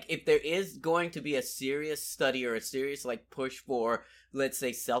 like if there is going to be a serious study or a serious like push for, let's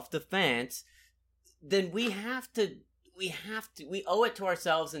say, self-defense, then we owe it to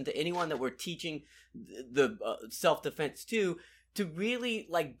ourselves and to anyone that we're teaching the self-defense to really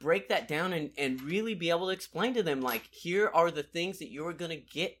like break that down and really be able to explain to them, like, here are the things that you're going to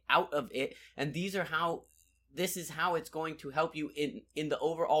get out of it, and this is how it's going to help you in the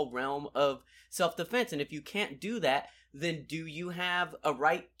overall realm of self-defense. And if you can't do that, then do you have a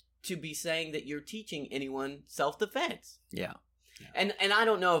right to be saying that you're teaching anyone self-defense? Yeah. And I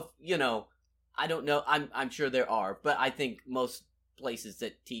don't know if, I don't know. I'm sure there are, but I think most places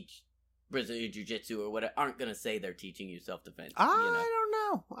that teach Brazilian Jiu-Jitsu or whatever aren't going to say they're teaching you self-defense. I don't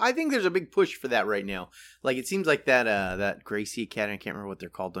know. I think there's a big push for that right now. Like, it seems like that Gracie Academy, I can't remember what they're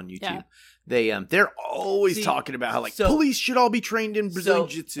called on YouTube. Yeah. They're always talking about how, like, police should all be trained in Brazilian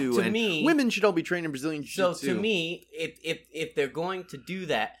Jiu-Jitsu, and women should all be trained in Brazilian Jiu-Jitsu. So to me, if they're going to do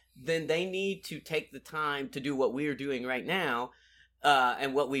that, then they need to take the time to do what we're doing right now,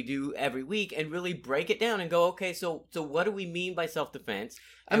 and what we do every week, and really break it down and go, okay, so what do we mean by self-defense?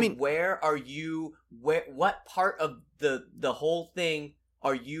 And what part of the whole thing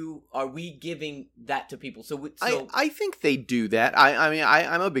are we giving that to people? I think they do that.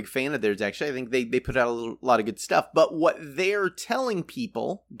 I'm a big fan of theirs, actually. I think they put out a lot of good stuff. But what they're telling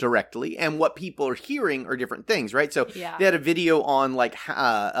people directly and what people are hearing are different things, right? So they had a video on like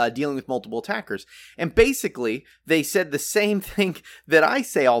dealing with multiple attackers. And basically, they said the same thing that I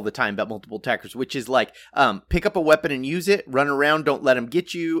say all the time about multiple attackers, which is like, pick up a weapon and use it, run around, don't let them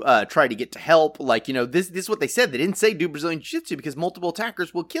get you, try to get to help. Like, this is what they said. They didn't say do Brazilian Jiu-Jitsu because multiple attackers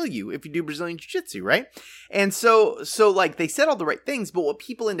will kill you if you do Brazilian Jiu-Jitsu, right? And so like they said all the right things, but what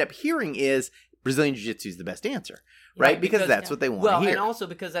people end up hearing is Brazilian Jiu-Jitsu is the best answer, right? Because that's what they want to hear. And also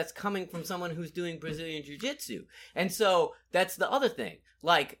because that's coming from someone who's doing Brazilian Jiu-Jitsu. And so that's the other thing.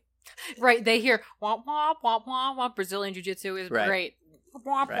 Like, right, they hear womp womp womp womp womp, Brazilian Jiu-Jitsu is great.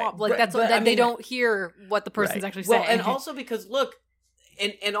 Womp womp. Like that's what they don't hear what the person's actually saying. Well, and also because look,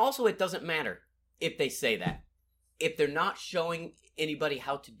 and also it doesn't matter if they say that. if they're not showing anybody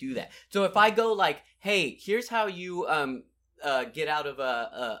how to do that. So if I go like, hey, here's how you get out of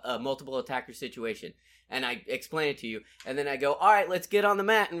a multiple attacker situation, and I explain it to you, and then I go, all right, let's get on the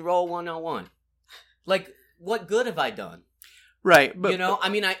mat and roll 1-on-1. Like, what good have I done? Right. But, you know, I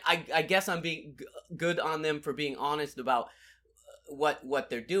mean, I guess I'm being good on them for being honest about what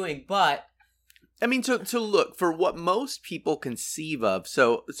they're doing, but I mean, so look, for what most people conceive of,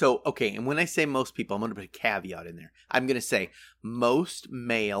 so okay, and when I say most people, I'm going to put a caveat in there. I'm going to say most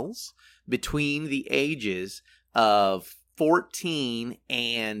males between the ages of 14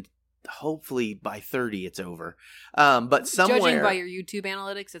 and hopefully by 30 it's over. But somewhere, judging by your YouTube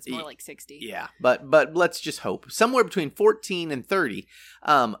analytics, it's more like 60. Yeah, but let's just hope somewhere between 14 and 30.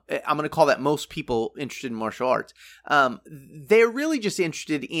 I'm going to call that most people interested in martial arts. They're really just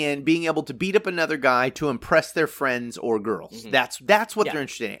interested in being able to beat up another guy to impress their friends or girls. Mm-hmm. That's what they're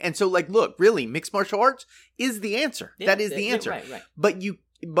interested in. And so, like, look, really, mixed martial arts is the answer. Yeah, that is the answer. Right.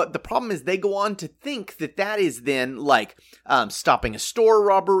 But the problem is they go on to think that is then like stopping a store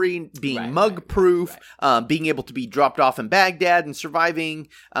robbery, being mug-proof, being able to be dropped off in Baghdad and surviving,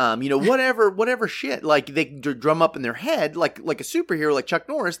 whatever shit. Like they drum up in their head like a superhero like Chuck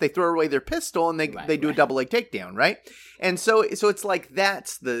Norris. They throw away their pistol and they do a double leg takedown, right? And so it's like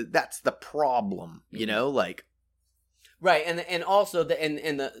that's the problem, you know, like right. And also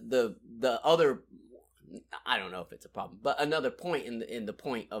the other. I don't know if it's a problem, but another point in the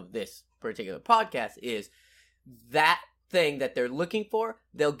point of this particular podcast is that thing that they're looking for,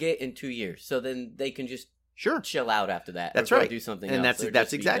 they'll get in 2 years. So then they can just chill out after that. That's right. Do something and else.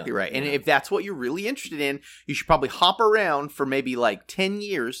 That's exactly right. And if that's what you're really interested in, you should probably hop around for maybe like 10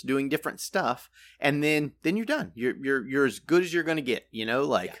 years doing different stuff, and then you're done. You're as good as you're going to get, you know,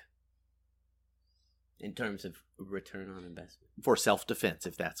 like in terms of return on investment for self-defense,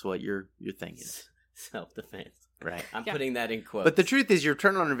 if that's what your thing is. Self-defense. Right. I'm putting that in quotes. But the truth is your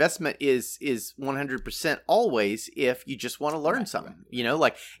return on investment is 100% always if you just want to learn something. Right. You know,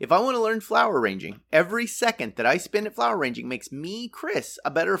 like if I want to learn flower arranging, every second that I spend at flower arranging makes me, Chris,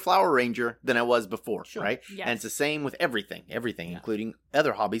 a better flower arranger than I was before, right? Yes. And it's the same with everything, including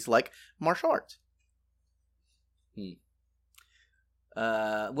other hobbies like martial arts.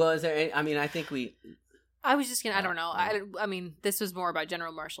 Well, is there any, I mean, I think I was just gonna. I don't know. I mean, this was more about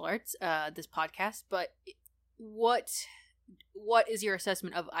general martial arts. This podcast, but what is your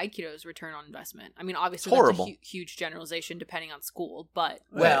assessment of Aikido's return on investment? I mean, obviously, it's horrible. That's a huge generalization depending on school, but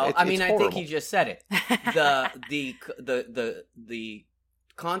I mean, I think he just said it. The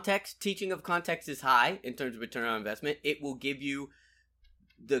context, teaching of context is high in terms of return on investment. It will give you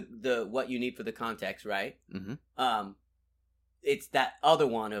the what you need for the context, right? Mm-hmm. It's that other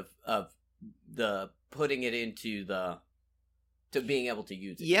one of the putting it into to being able to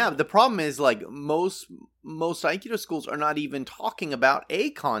use it. Yeah, the problem is like most Aikido schools are not even talking about a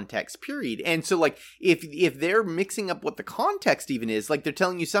context, period. And so like if they're mixing up what the context even is, like they're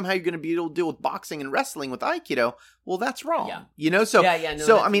telling you somehow you're going to be able to deal with boxing and wrestling with Aikido, well that's wrong. Yeah. You know, so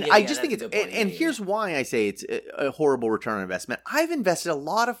I mean I just think it's and here's why I say it's a horrible return on investment. I've invested a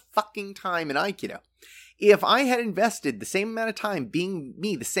lot of fucking time in Aikido. If I had invested the same amount of time being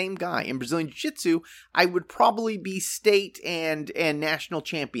me, the same guy in Brazilian Jiu-Jitsu, I would probably be state and national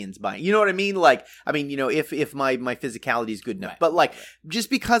champions by, you know what I mean? Like, I mean, you know, if my physicality is good enough, but like,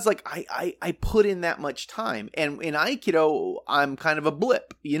 just because like I put in that much time, and in Aikido, I'm kind of a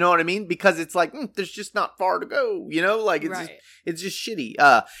blip, you know what I mean? Because it's like, there's just not far to go, you know, like it's just shitty.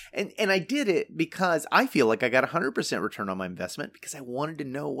 And I did it because I feel like I got 100% return on my investment because I wanted to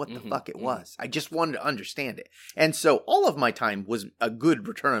know what the fuck it was. I just wanted to understand it. And so all of my time was a good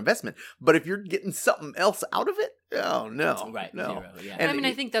return on investment. But if you're getting something else out of it, oh no. Right. No. Zero, yeah. And I mean,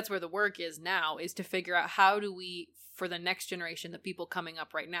 I think that's where the work is now, is to figure out how do we, for the next generation, the people coming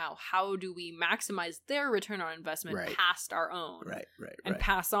up right now, how do we maximize their return on investment past our own? Right. And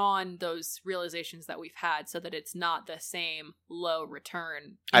pass on those realizations that we've had so that it's not the same low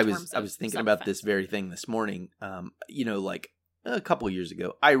return. I was thinking about this very thing this morning. You know, like a couple of years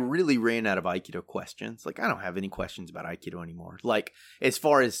ago, I really ran out of Aikido questions. Like, I don't have any questions about Aikido anymore. Like, as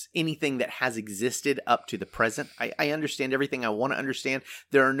far as anything that has existed up to the present, I understand everything I want to understand.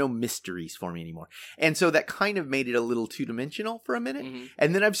 There are no mysteries for me anymore. And so that kind of made it a little two-dimensional for a minute. Mm-hmm.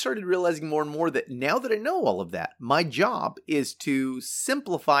 And then I've started realizing more and more that now that I know all of that, my job is to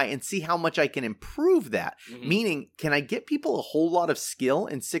simplify and see how much I can improve that. Mm-hmm. Meaning, can I get people a whole lot of skill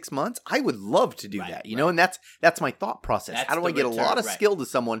in 6 months? I would love to do that, you know? And that's my thought process. How do I get a lot of skill to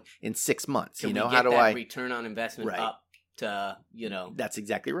someone in 6 months? You know, how do I return on investment up to, you know? That's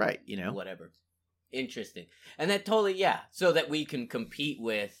exactly right. You know, whatever. Interesting. And that totally, so that we can compete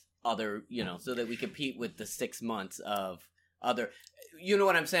with other, so that we compete with the 6 months of other. You know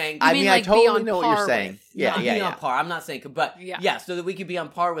what I'm saying? I mean, mean, like, I totally be on know what par you're saying. with. Yeah, Not yeah, be yeah. on par. I'm not saying, but Yeah. so that we could be on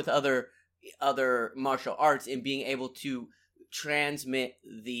par with other martial arts in being able to transmit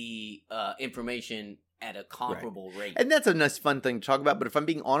the information at a comparable rate. And that's a nice, fun thing to talk about. But if I'm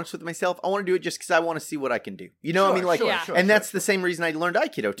being honest with myself, I want to do it just because I want to see what I can do. You know, Sure, I mean, like, sure, Yeah. sure, and sure, that's sure. the same reason I learned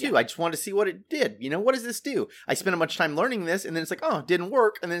Aikido too. Yeah. I just wanted to see what it did. You know, what does this do? I spent a much time learning this, and then it's like, oh, it didn't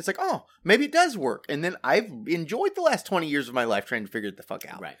work. And then it's like, oh, maybe it does work. And then I've enjoyed the last 20 years of my life trying to figure it the fuck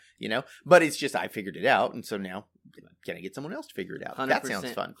out. Right. You know, but it's just I figured it out, and so now can I get someone else to figure it out? 100%, That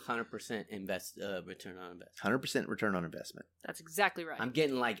sounds fun. 100% return on investment. 100% return on investment. That's exactly right. I'm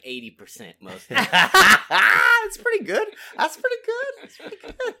getting like 80% most of the That's pretty good. That's pretty good. That's pretty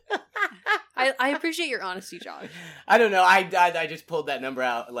good. I appreciate your honesty, Josh. I don't know. I just pulled that number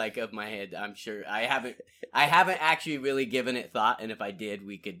out like of my head. I'm sure I haven't actually really given it thought. And if I did,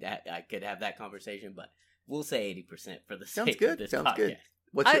 I could have that conversation. But we'll say 80% for the Sounds sake good. of this Sounds podcast. good.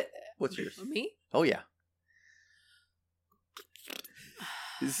 What's yours? Me? Oh yeah.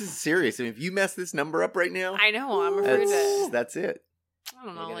 This is serious. I mean, if you mess this number up right now, I know. I'm afraid to. that's it. I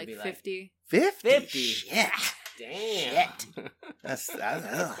don't We're know, gonna like be like- 50. 50? 50. Shit. Damn. That's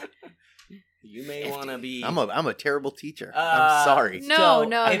ugh. You may want to be. I'm a terrible teacher. I'm sorry. No, So,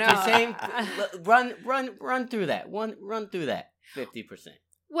 no, if no. you're saying, run through that. Run through that 50%.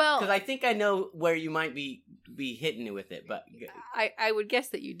 Well, Because I think I know where you might be hitting it with it, but I would guess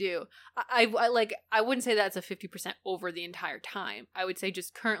that you do. I wouldn't say that's a 50% over the entire time. I would say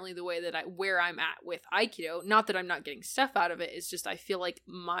just currently the way that where I'm at with Aikido, not that I'm not getting stuff out of it, it's just I feel like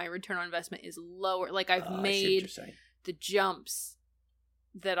my return on investment is lower. Like I've I see what made you're saying. the jumps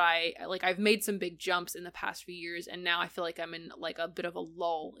that I've made some big jumps in the past few years, and now I feel like I'm in like a bit of a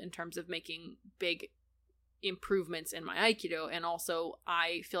lull in terms of making big improvements in my Aikido. And also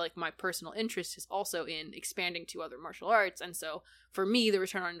I feel like my personal interest is also in expanding to other martial arts, and so for me the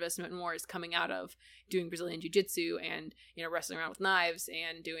return on investment more is coming out of doing Brazilian Jiu-Jitsu and wrestling around with knives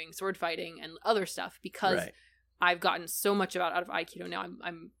and doing sword fighting and other stuff, because Right. I've gotten so much out of Aikido now.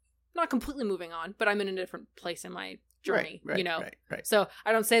 I'm not completely moving on, but I'm in a different place in my journey, Right, right. So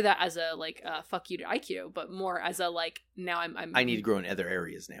I don't say that as a like fuck you to Aikido, but more as a like now I'm I need to grow in other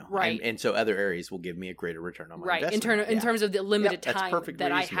areas now. Right. And so other areas will give me a greater return on my right investment. in terms of the limited Yep, that's time perfectly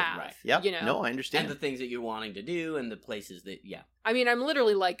that I reasonable. have. Right. Yep. No, I understand. and the things that you're wanting to do and the places that I mean, I'm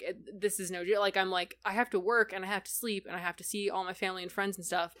literally like, this is no joke. Like, I'm like, I have to work and I have to sleep and I have to see all my family and friends and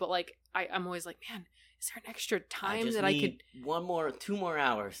stuff. But like, I'm always like, man, is there an extra time just that I need could? 2 more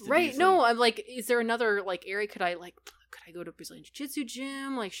hours. To Right? do No, some- I'm like, is there another like area? Could I go to Brazilian Jiu-Jitsu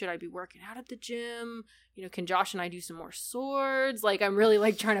gym? Like, should I be working out at the gym? Can Josh and I do some more swords? Like, I'm really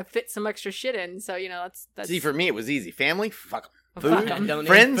like trying to fit some extra shit in. So that's See, for me, it was easy. Family, fuck 'em. Fuck Food, 'em. Don't need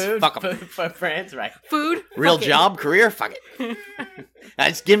friends, food, fuck 'em. for friends, right? food, Real fuck it. job, career, fuck it.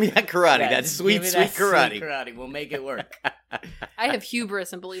 Just give me that karate. Yeah, that just sweet, give me sweet that karate. Sweet karate. We'll make it work. I have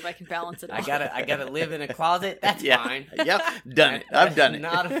hubris and believe I can balance it. I all. gotta live in a closet. That's Yeah. fine. Yep, done it. I've done it.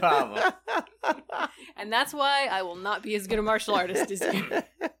 Not a problem. And that's why I will not be as good a martial artist as you.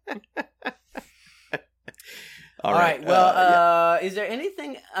 All All right. right. Well, is there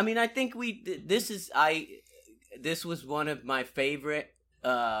anything? I mean, I think this was one of my favorite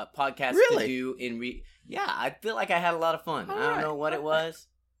podcasts Really? to do. Yeah, I feel like I had a lot of fun. All I don't right. know what it was.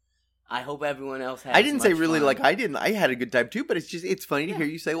 I hope everyone else had. I didn't as say much really fun. like I didn't. I had a good time too, but it's funny to Yeah. hear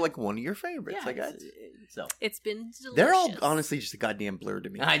you say like one of your favorites. Yeah, Like so It's been delicious. they're all honestly just a goddamn blur to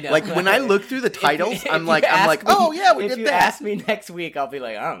me. I know. Like when I look through the titles, If I'm you like, ask me- oh yeah, we if did you that. ask me next week, I'll be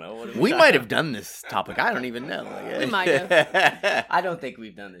like, I don't know. What are We talking might have about? done this topic. I don't even know. Like, We might have. I don't think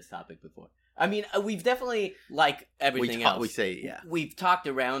we've done this topic before. I mean, we've definitely, like everything else, we say yeah. we've talked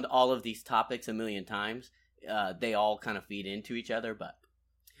around all of these topics a million times. They all kind of feed into each other, but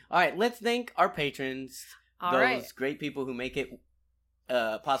all right, let's thank our patrons, All those right. great people who make it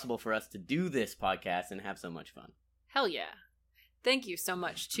possible for us to do this podcast and have so much fun. Hell yeah. Thank you so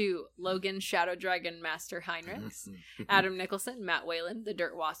much to Logan Shadow Dragon Master Heinrichs, Adam Nicholson, Matt Whalen, the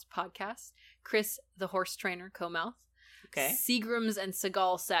Dirt Wasp podcast, Chris the Horse Trainer Co-Mouth, Okay. Seagrams and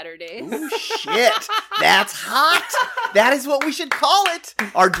Seagal Saturdays. Ooh, shit, that's hot. That is what we should call it.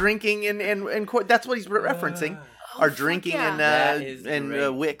 Our drinking and that's what he's referencing. Oh, Our fuck drinking yeah. That is great.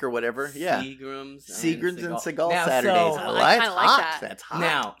 and Wick or whatever. Yeah, Seagrams Seagrams and Seagal Now, Saturdays. so- Oh, I that's kinda like hot. that. That's hot.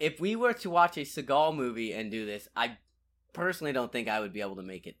 Now, if we were to watch a Seagal movie and do this, I personally don't think I would be able to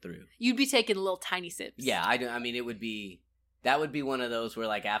make it through. You'd be taking little tiny sips. Yeah, I mean, it would be That would be one of those where,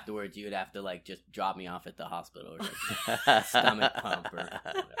 like, afterwards you would have to, like, just drop me off at the hospital or something. Stomach pump or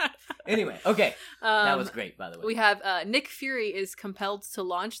whatever. Anyway, okay. That was great, by the way. We have Nick Fury is compelled to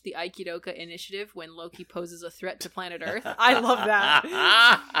launch the Aikidoka initiative when Loki poses a threat to planet Earth. I love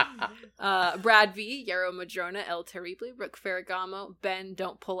that. Brad V, Yarrow Madrona, El Terrible, Brooke Ferragamo, Ben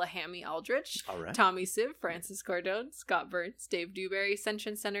Don't Pull a Hammy Aldrich, All right. Tommy Siv, Francis Cordone, Scott Burns, Dave Dewberry,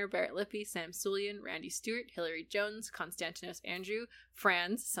 Senshin Center, Barrett Lippy, Sam Sulian, Randy Stewart, Hillary Jones, Konstantinos Andrew,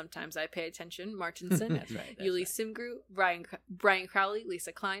 Franz, Sometimes I Pay Attention, Martinson, That's right. Yuli Simgru, Brian Crowley,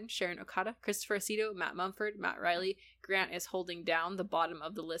 Lisa Klein, Sharon Okada, Christopher Aceto, Matt Mumford, Matt Riley. Grant is holding down the bottom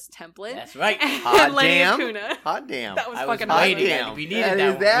of the list template. That's right. Hot Lenny damn. Acuna. Hot damn. That was I was fucking waiting. awesome. We needed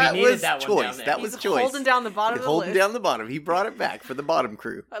that one. We needed that one down choice. there. That was He's choice. holding down the bottom He's of the holding list. down the bottom. He brought it back for the bottom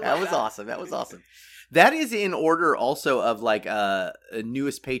crew. I love That was that. awesome. That was awesome. That is in order also of like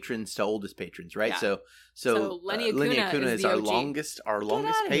newest patrons to oldest patrons, right? Yeah. So Lenny Acuna is the our OG. longest outta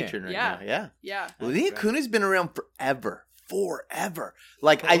here. patron right Yeah. now. Yeah. Yeah. Lenny right. Acuna's been around forever.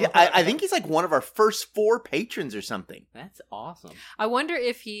 Like I think he's like one of our first 4 patrons or something. That's awesome. I wonder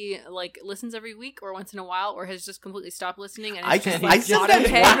if he like listens every week or once in a while or has just completely stopped listening and I it's just I like sometimes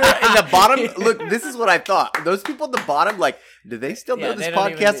bottom wonder pay. in the bottom. Look, this is what I thought. Those people at the bottom, like, do they still know Yeah, this they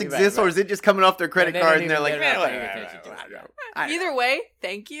don't podcast even- exists, right, or is it just coming off their credit they don't card and they're even- like, they're not "Eh, paying whatever, attention to it. whatever." Either way,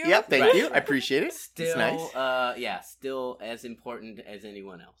 thank you. Yep, thank Right. you. I appreciate it. Still, It's nice. Still as important as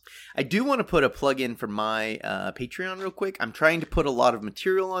anyone else. I do want to put a plug in for my Patreon real quick. I'm trying to put a lot of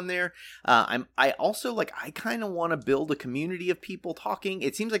material on there. I also I kind of want to build a community of people talking.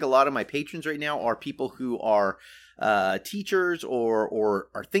 It seems like a lot of my patrons right now are people who are teachers or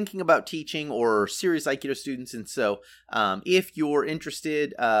are thinking about teaching or serious Aikido students. And so if you're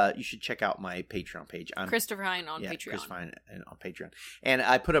interested, you should check out my Patreon page. I'm Christopher Hine on Patreon. Chris Fine on Patreon. And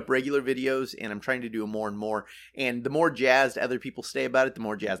I put up regular videos, and I'm trying to do more and more. And the more jazzed other people stay about it, the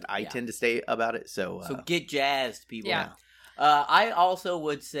more jazzed I tend to stay about it. So get jazzed, people. Yeah. I also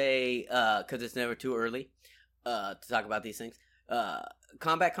would say, because it's never too early to talk about these things,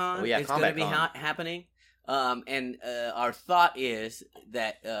 Combat Con is going to be happening. And our thought is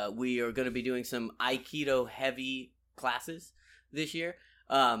that we are going to be doing some Aikido heavy classes this year.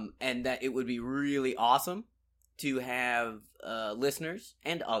 And that it would be really awesome to have listeners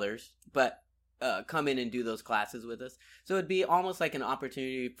and others, but come in and do those classes with us. So it'd be almost like an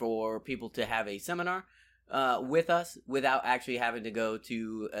opportunity for people to have a seminar with us without actually having to go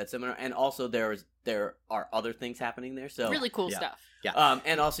to a seminar. And also there are other things happening there. So Really cool stuff. Yeah.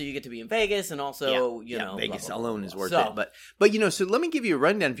 and also you get to be in Vegas, and also Vegas blah, blah, blah, alone blah, is blah. worth So, it. But so let me give you a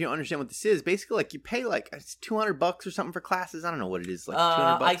rundown if you don't understand what this is. Basically, you pay it's $200 or something for classes. I don't know what it is. $200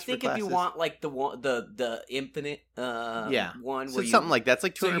 I for think classes. if you want the infinite one, So where something like that's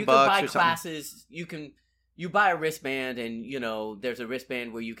like $200 so you can buy or something. classes. You buy a wristband, and there's a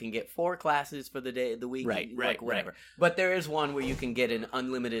wristband where you can get 4 classes for the week, Right, whatever. But there is one where you can get an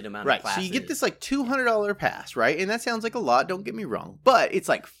unlimited amount Right. of classes. So you get this $200 pass, right? And that sounds like a lot, don't get me wrong. But it's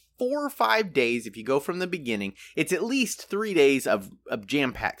 4 or 5 days if you go from the beginning. It's at least 3 days of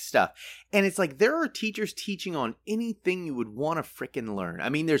jam-packed stuff. And it's there are teachers teaching on anything you would want to frickin' learn. I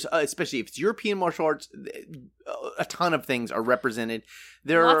mean, there's, especially if it's European martial arts, a ton of things are represented.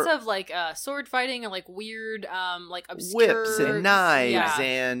 There Lots are of sword fighting and weird obscure whips and knives Yeah.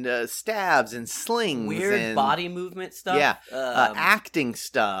 and stabs and slings. weird and, body movement stuff. Yeah. Um, acting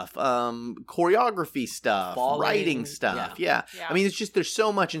stuff, choreography stuff, falling, writing stuff. Yeah. Yeah. I mean, it's just there's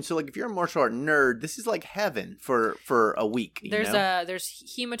so much, and so if you're a martial art nerd, this is like heaven for a week. There's you know? there's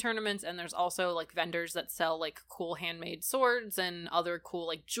HEMA tournaments, and there's also vendors that sell cool handmade swords and other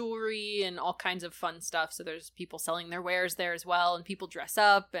cool jewelry and all kinds of fun stuff. So there's people selling their wares there as well, and people dress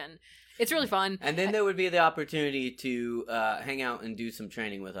up, and it's really fun. and then there would be the opportunity to hang out and do some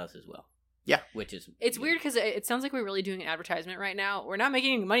training with us as well. Yeah. Which is It's weird because it sounds like we're really doing an advertisement right now. We're not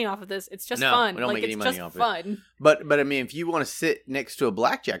making any money off of this. It's just No, fun. we don't make any it's money just off it. fun. But I mean, if you want to sit next to a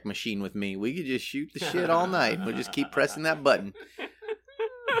blackjack machine with me, we could just shoot the shit all night. We'll just keep pressing that button.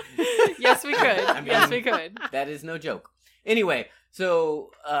 Yes, we could. Yes, we could. That is no joke. Anyway, so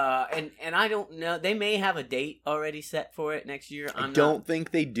and I don't know. They may have a date already set for it next year. I don't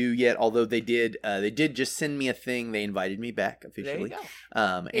think they do yet, although they did. They did just send me a thing. They invited me back officially. There you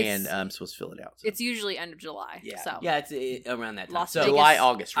go. And I'm supposed to fill it out. So. It's usually end of July. Yeah. So Yeah, it's around that time. Las So Vegas. July,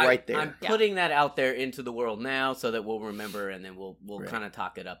 August, right there. I'm putting that out there into the world now, so that we'll remember, and then we'll Right. kind of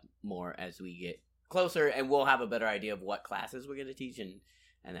talk it up more as we get closer, and we'll have a better idea of what classes we're going to teach and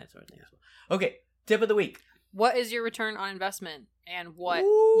that sort of thing as well. Okay, tip of the week. what is your return on investment, and what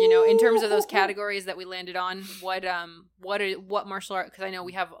you know in terms of those categories that we landed on? What martial art? Because I know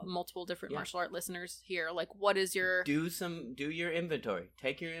we have multiple different martial art listeners here. Like, what is your do your inventory?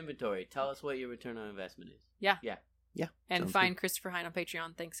 Take your inventory. Tell us what your return on investment is. Yeah. And Sounds find Christopher Hine on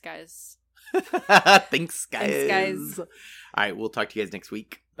Patreon. Thanks, guys. Thanks, guys. Thanks, guys. All right, we'll talk to you guys next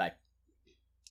week.